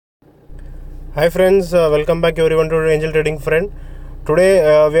Hi friends, welcome back everyone to Angel Trading Friend. Today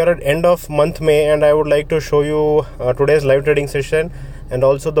we are at end of month May and I would like to show you today's live trading session and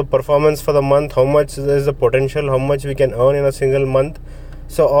also the performance for the month, how much is the potential, how much we can earn in a single month.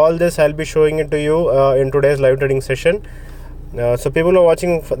 So all this I'll be showing it to you in today's live trading session. So people who are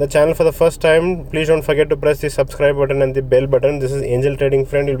watching the channel for the first time, please don't forget to press the subscribe button and the bell button. This is Angel Trading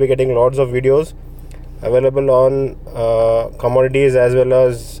Friend. You'll be getting lots of videos available on commodities as well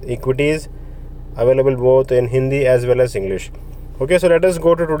as equities, available both in Hindi as well as English. Okay, so let us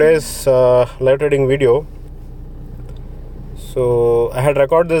go to today's live trading video. So I had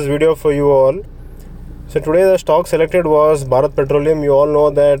recorded this video for you all. So today the stock selected was Bharat Petroleum. You all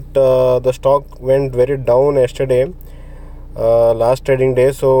know that the stock went very down yesterday, last trading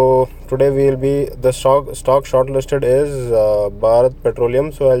day. So today the stock shortlisted is Bharat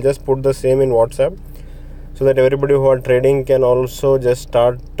Petroleum. So I'll just put the same in WhatsApp so that everybody who are trading can also just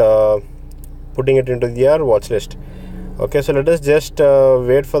start putting it into their watch list. Okay, so let us just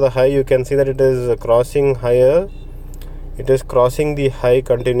wait for the high. You can see that it is crossing higher. It is crossing the high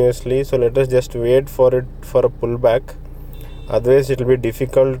continuously. So let us just wait for it for a pullback. Otherwise it will be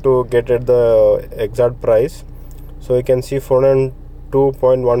difficult to get at the exact price. So you can see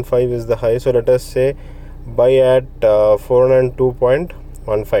 402.15 is the high. So let us say buy at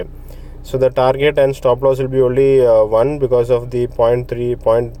 402.15. So the target and stop loss will be only 1 because of the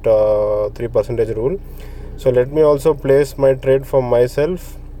 0.3% rule. So let me also place my trade for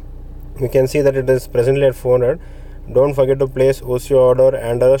myself. You can see that it is presently at 400. Don't forget to place OC order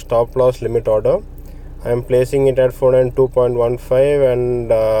and a stop loss limit order. I am placing it at 402.15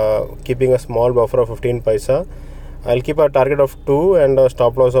 and keeping a small buffer of 15 paisa. I'll keep a target of 2 and a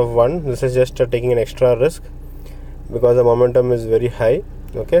stop loss of 1. This is just taking an extra risk because the momentum is very high.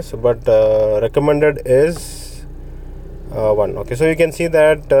 Okay, so but recommended is 1. Okay, so you can see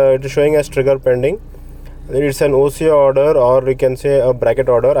that it is showing as trigger pending. It's an OC order, or you can say a bracket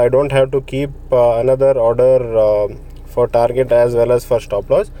order. I don't have to keep another order for target as well as for stop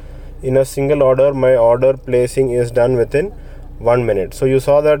loss. In a single order, my order placing is done within 1 minute. So you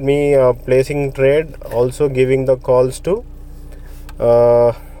saw that me placing trade, also giving the calls to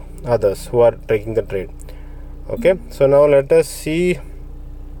others who are taking the trade. Okay, so now let us see.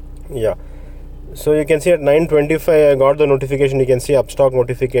 Yeah, so you can see at 9:25 I got the notification. You can see upstock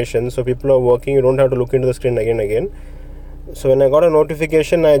notification. So people are working, you don't have to look into the screen again. So when I got a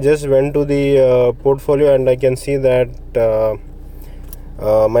notification, I just went to the portfolio and I can see that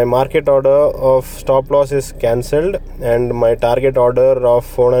my market order of stop loss is cancelled and my target order of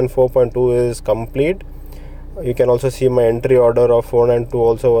 494.2 is complete. You can also see my entry order of 492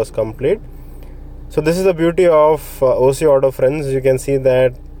 also was complete. So this is the beauty of OC order, friends. You can see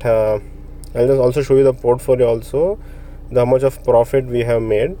that I'll just also show you the portfolio also, how much of profit we have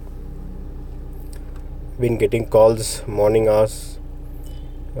made. Been getting calls morning hours.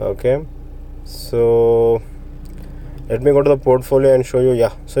 Okay, so let me go to the portfolio and show you.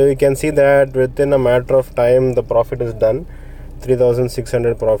 Yeah, so you can see that within a matter of time the profit is done,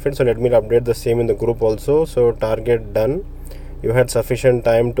 3,600 profit. So let me update the same in the group also. So target done. You had sufficient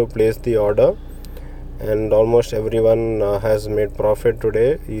time to place the order and almost everyone has made profit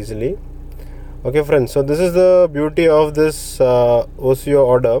today easily. Okay friends, so this is the beauty of this OCO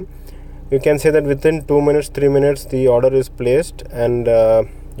order. You can say that within 2 minutes, 3 minutes the order is placed and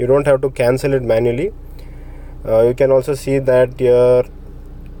you don't have to cancel it manually. You can also see that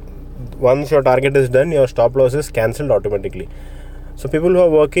once your target is done, your stop loss is cancelled automatically. So people who are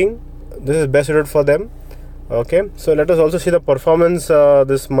working, this is best suited for them. Okay, so let us also see the performance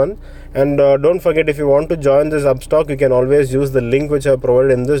this month, and don't forget, if you want to join this upstock, you can always use the link which I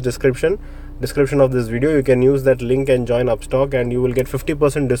provided in this description of this video. You can use that link and join upstock and you will get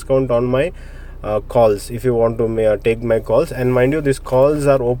 50% discount on my calls if you want to take my calls. And mind you, these calls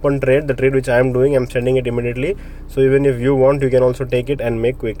are open trade. The trade which I am doing, I'm sending it immediately. So even if you want, you can also take it and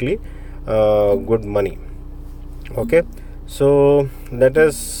make quickly good money. Okay, so let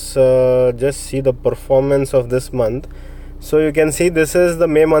us just see the performance of this month. So you can see this is the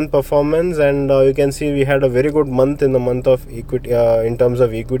May month performance, and you can see we had a very good month in the month of equity. In terms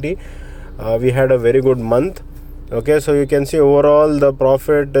of equity, we had a very good month. Okay, so you can see overall the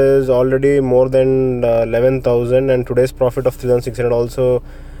profit is already more than 11,000, and today's profit of 3,600 also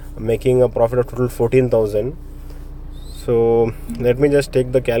making a profit of total 14,000. So let me just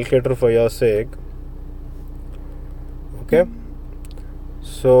take the calculator for your sake. Okay,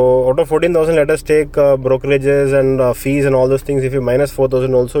 so out of 14,000, let us take brokerages and fees and all those things. If you minus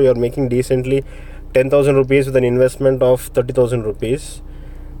 4,000 also, you are making decently 10,000 rupees with an investment of 30,000 rupees.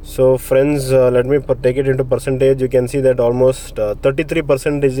 So friends, let me take it into percentage. You can see that almost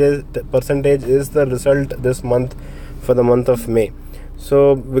 33% is the result this month for the month of May.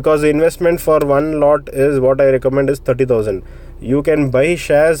 So because the investment for one lot is what I recommend is 30,000. You can buy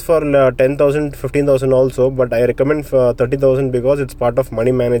shares for 10,000, 15,000 also, but I recommend for 30,000 because it's part of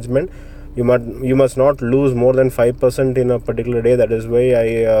money management. You must not lose more than 5% in a particular day. That is why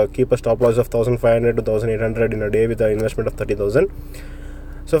I keep a stop loss of 1,500 to 1,800 in a day with an investment of 30,000.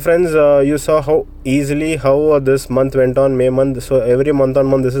 So friends, you saw how easily this month went on, May month. So every month on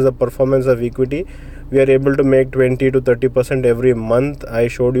month, this is the performance of equity. We are able to make 20 to 30% every month. I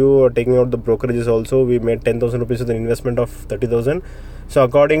showed you taking out the brokerages also. We made 10,000 rupees with an investment of 30,000. So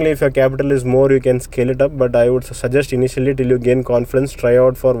accordingly, if your capital is more, you can scale it up. But I would suggest initially, till you gain confidence, try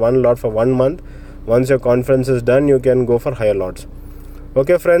out for one lot for 1 month. Once your confidence is done, you can go for higher lots.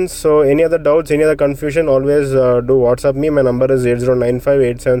 Okay friends, so any other doubts, any other confusion, always do WhatsApp me. My number is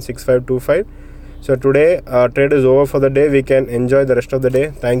 8095876525. So today trade is over for the day. We can enjoy the rest of the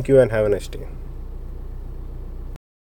day. Thank you and have a nice day.